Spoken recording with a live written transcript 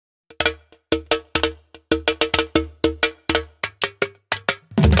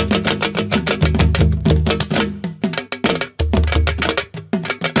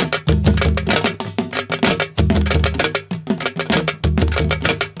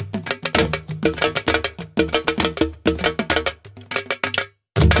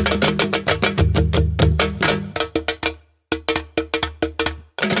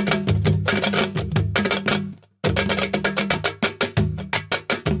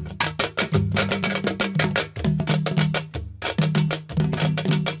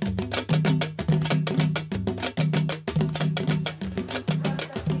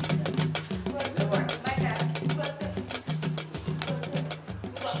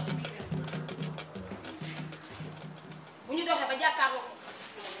jàkkaarloo ko.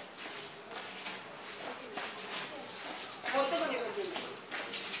 mooy tëgg ñu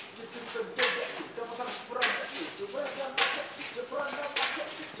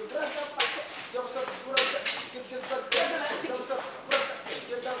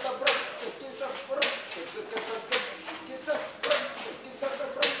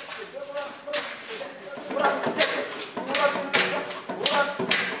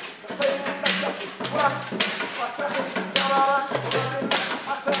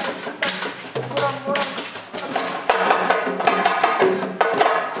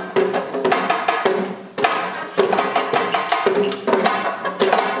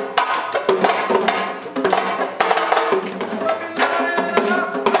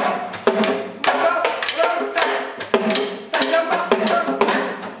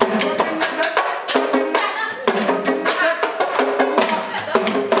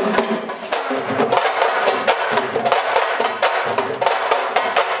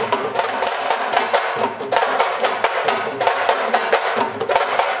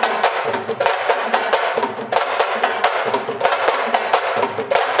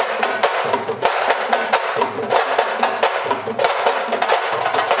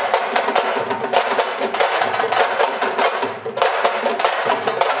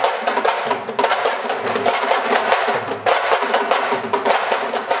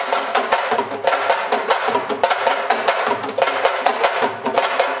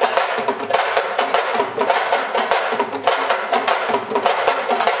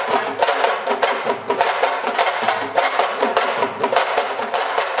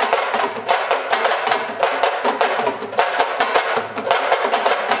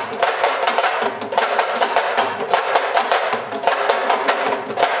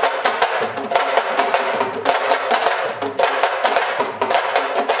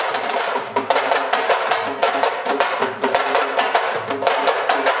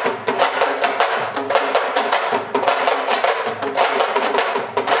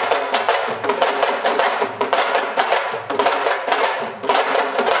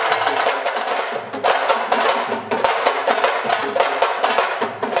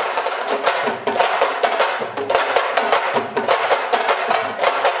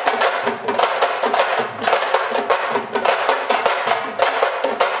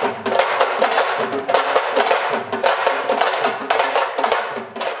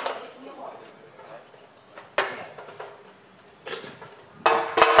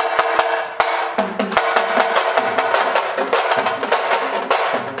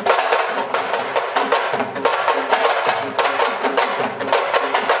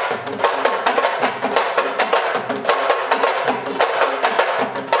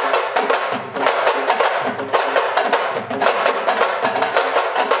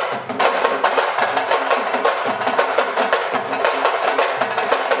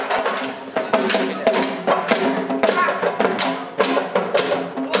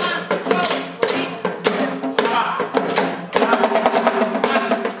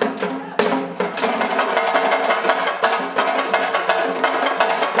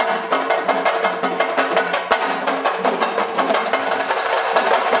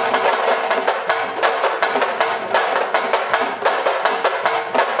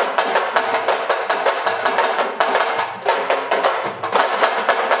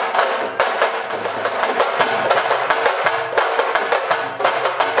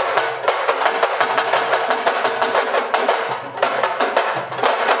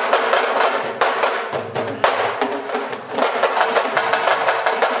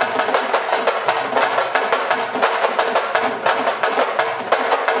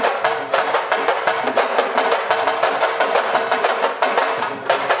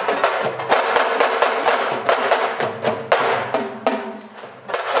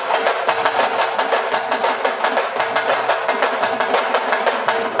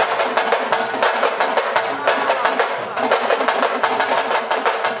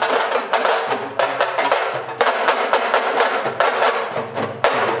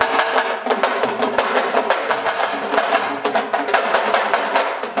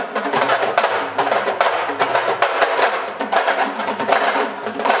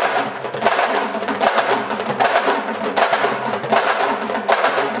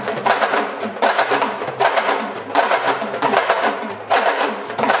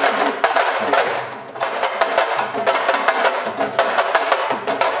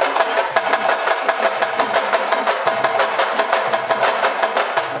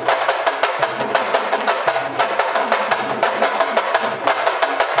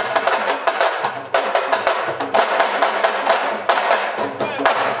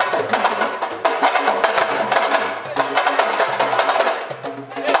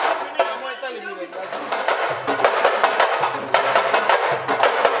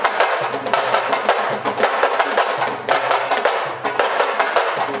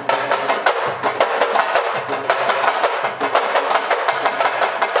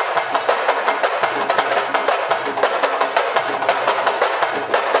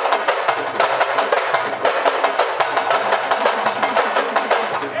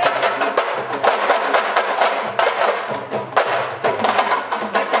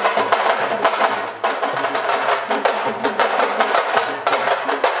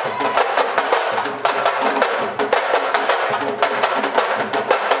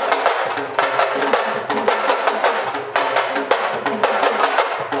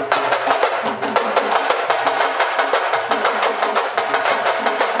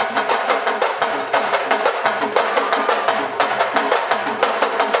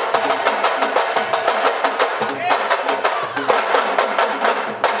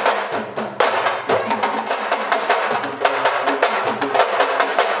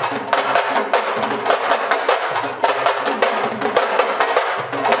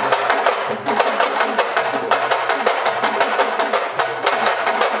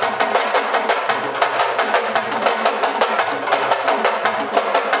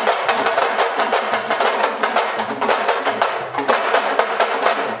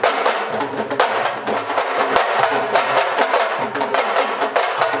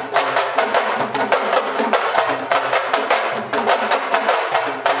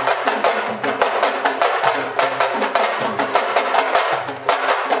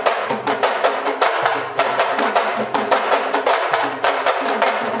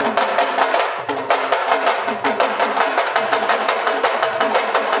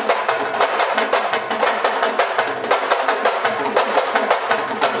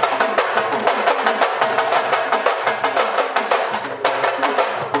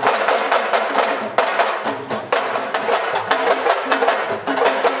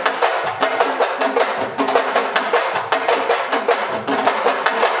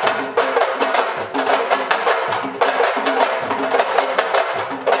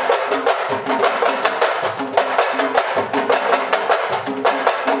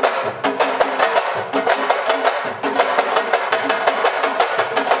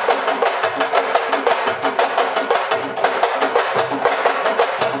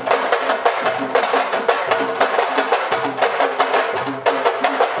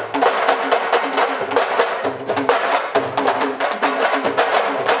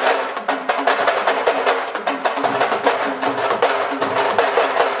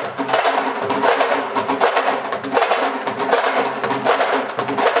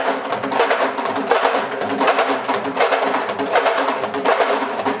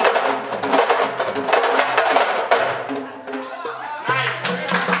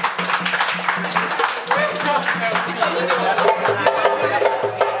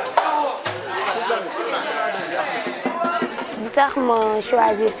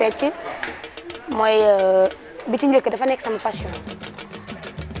choisir fecc mooy bi ci njëkk dafa nekk sama passion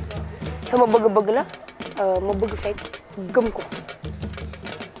sama bëgg-bëgg la ma bëgg fecc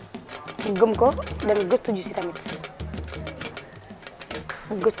gëm ko dem gëstu ji si tamit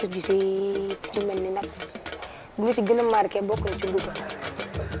gëstu ji si fu mel ni nag bu ma ci gën a marqué bokk na ci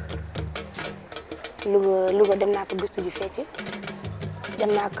Louga dem naa ko gëstu ji fecc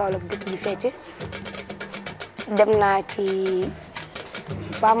dem naa Kaolack gëstu ji fecc dem naa ci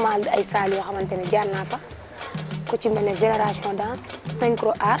pas mal ay salles yoo xamante ne jaar naa fa ku ci mel ne génération danse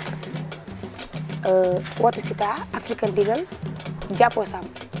synchro art watu sita african digal jàppo sam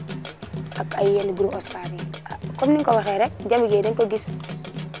ak ay yenn groupe Oscar yi comme ni nga ko waxee rek Diamy Gueye dañ ko gis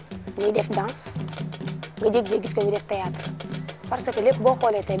muy def danse nga jékki-jékki gis ko muy def théâtre parce que lépp boo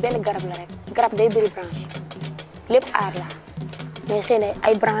xoolee tey benn garab la rek garab day bëri branche lépp art la mais xëy na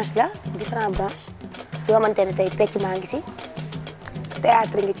ay branche la différentes branches yoo xamante ne tey pecc maa ngi si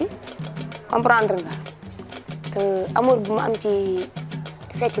théâtre ngi ci comprendre nga te amour bu ma am ci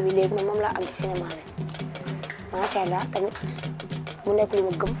fecc bi léegi moom laa am ci cinéma bi macha allah tamit mu nekk lu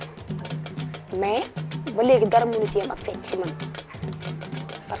ma gëm mais ba léegi dara mënu ci yem ak fecc ci man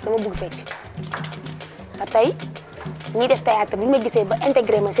parce que ma bëgg fecc te tey ñiy def théâtre bi ma gisee ba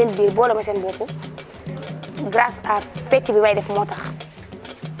intégré ma seen biir boole ma seen bopp grâce à fecc bi may def moo tax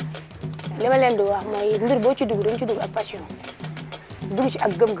li ma leen di wax mooy mbir boo ci dugg dañ ci dugg ak passion dugg ci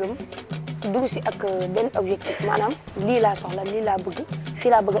ak gëm-gëm dugg ci ak benn objectif maanaam lii laa soxla lii laa bëgg fii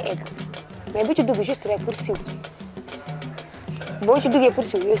laa bëgg a egg mais bu ci dugg juste rek pour siw boo ci duggee pour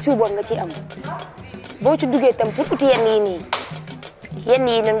siw yow siw boobu nga ciy am boo ci duggee tam pour ut yenn yi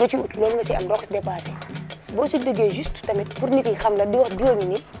nii nan nga ci ut loolu nga ciy am doo ko si dépassé boo ci duggee juste tamit pour nit yi xam la di wax diwa ngi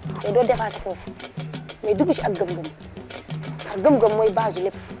nii yow doo dépassé foofu mais dugg ci ak gëm-gëm ak gëm-gëm mooy base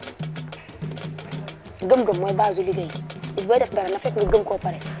lépp gëm-gëm mooy base liggéey nit booy def dara na fekk nga gëm koo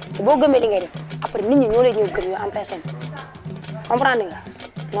pare te boo gëmee li ngay def après nit ñi ñoo lay ñëw gëm yow en personne comprendre nga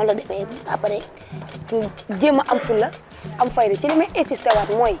noonu la demee après jéem a am fulla am fayda ci li may insisté waat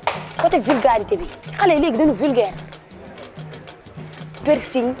mooy côté vulgarité bi xale yi léegi dañu vulgaire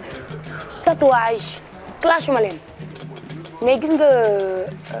piercing tatouage clash ma leen mais gis nga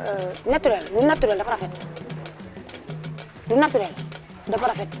naturel lu naturel dafa rafet lu naturel dafa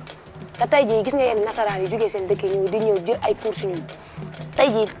rafet te tey jii gis nga yenn nasaraan yi jógee seen dëkk ñëw di ñëw jël ay cours ñun tey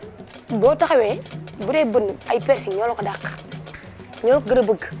jii boo taxawee bu dee bënn ay piercing ñoo la ko dàq ñoo la ko gën a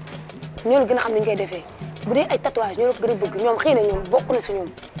bëgg ñoo la gën a xam ni ñu koy defee bu dee ay tatouage ñoo la ko gën a bëgg ñoom xëy na ñoom bokk na si ñoom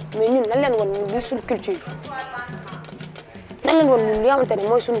mais ñun nan leen woon luy suñu culture nan leen woon li nga xamante ne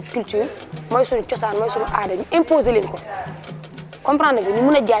mooy suñu culture mooy suñu cosaan mooy suñu aada ñu imposer leen ko comprendre nga ñu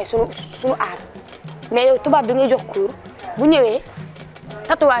mën a jaay suñu aar mais yow tubaab bi ngay jox cours bu ñëwee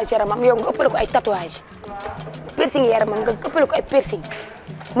tatouage yaramam yow nga ëppale ko ay tatouage piercing yaramam nga ëppale ko ay piercing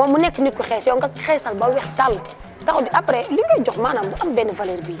moom mu nekk nit ku xees yow nga xeesal ba weex tàll taxaw di après li ngay jox maanaam bu am benn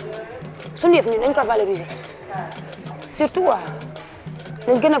valeur bii suñu yëf ni nañ ko valoriser surtout quoi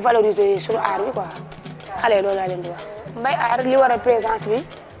nañ gën a valoriser suñu aar bi quoi xale loolu laa leen di wax. mbay aar li war a présence bi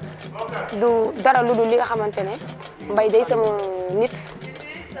du dara lu dul li nga xamante ne mbay day sama nit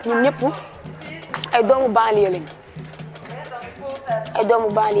ñun ñëpp ay doomu banlieue lañ ay doomu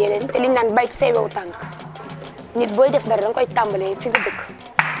banlieue lañ te liñ naan bay ci say wewu tànk nit booy def dara danga koy tàmbalee fi nga dëkk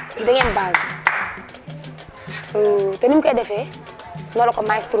da ngeen base te ni mu koy defee noonu la ko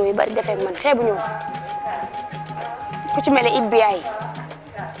maestro yi bari defee ak man xeebu ñëw ku ci mel ne Ibiyaay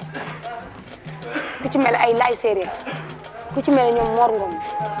ku ci mel ne ay Laay Séeréer ku ci mel ne ñoom Mor Ngom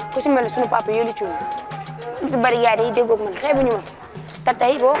ku ci mel ne sunu papa Yoli Thioune lu si bari yaay day déggoog man xeebu ñu ma te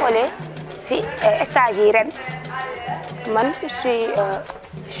tey boo xoolee si stage yi ren man je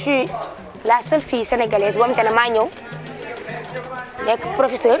suis la seule fille sénégalaise boo xamante ne maa ñëw nekk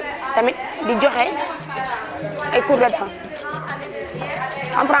professeur tamit di joxe ay cours de danse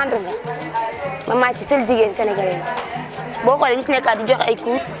comprendre nga man maa si seule jigéen sénégalaise boo xoolee gis nekkaat di joxe ay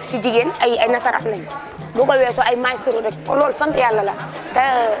cours si jigéen ay nasaraan lañ boo ko weesoo ay maestro rek loolu sant yàlla la te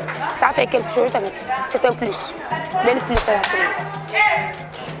ça fait quelque chose tamit c'est un plus benn plus de la semaine.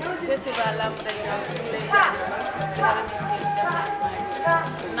 festival Lamb Daj Danse di la remercier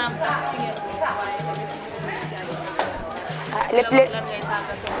naam sax ci ngeen ko waaye tamit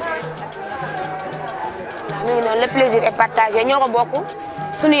le plaisir est partagé ñoo ko bokk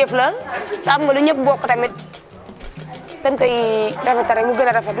suñu yëf la te am nga lu ñëpp bokk tamit dañ koy rafetal rek mu gën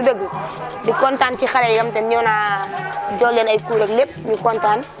a rafet du dëgg di kontaan ci xale yi nga xam te ñëw naa jox leen ay cours ak lépp ñu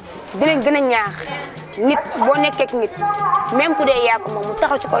kontaan di leen gën a ñaax nit boo nekkee ak nit même ku dee yaa ko moom mu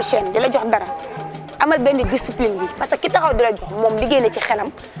taxaw ci kaw chaîne di la jox dara amal benn discipline bi parce que ki taxaw di la jox moom liggéey na ci xelam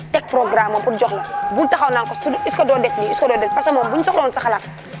teg programme am pour jox la bul taxaw naan ko su est-ce que doo def nii est-ce que doo def parce que moom bu ñu soxla woon sa xalaat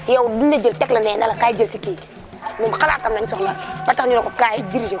yow duñ la jël teg la ne na la kaay jël ci kii moom xalaatam lañ soxla ba tax ñu ne ko kaay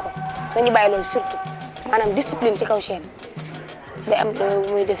diriger ko dañu bàyyi loolu surtout maanaam discipline ci kaw chaîne day am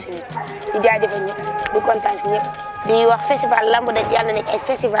muy def si nit di jaajëfal ñëpp di kontaan si ñëpp di wax festival Lamb Daj yàlla na nekk ay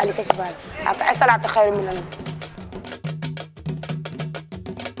festival ak ay salaatu xayru mi